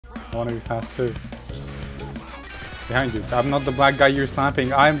I wanna be fast too. Behind you. I'm not the black guy you're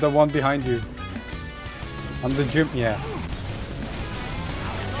slapping. I'm the one behind you. I'm the gym. Yeah.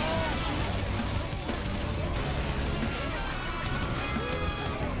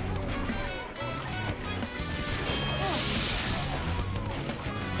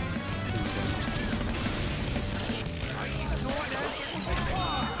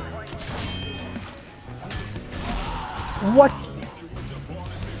 What?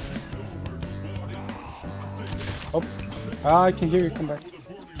 Oh. Ah, I can hear you come back.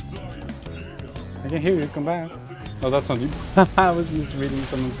 I can hear you come back. No, that's not you. I was misreading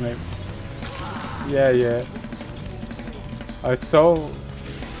someone's name. Yeah. I thought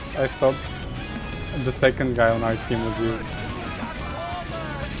the second guy on our team was you.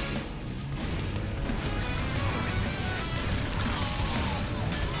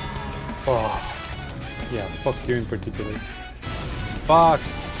 Oh. Yeah, fuck you in particular. Fuck!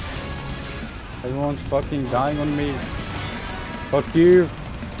 Everyone's fucking dying on me. Fuck you!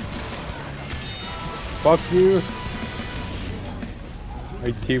 Fuck you!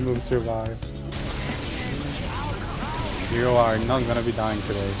 My team will survive. You are not gonna be dying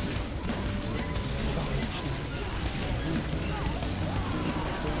today.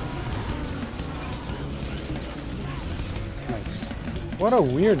 What a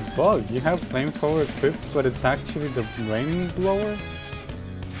weird bug. You have flamethrower equipped, but it's actually the rain blower?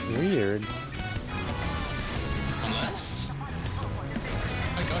 Weird. Unless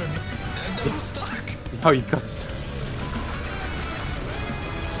I got stuck. Oh, you got stuck.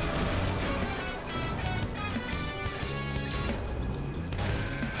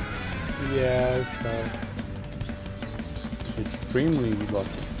 Yeah, so extremely lucky.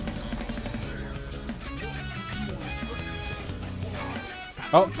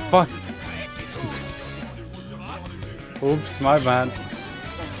 Oh, fuck! Oops, my bad.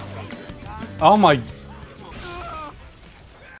 Oh my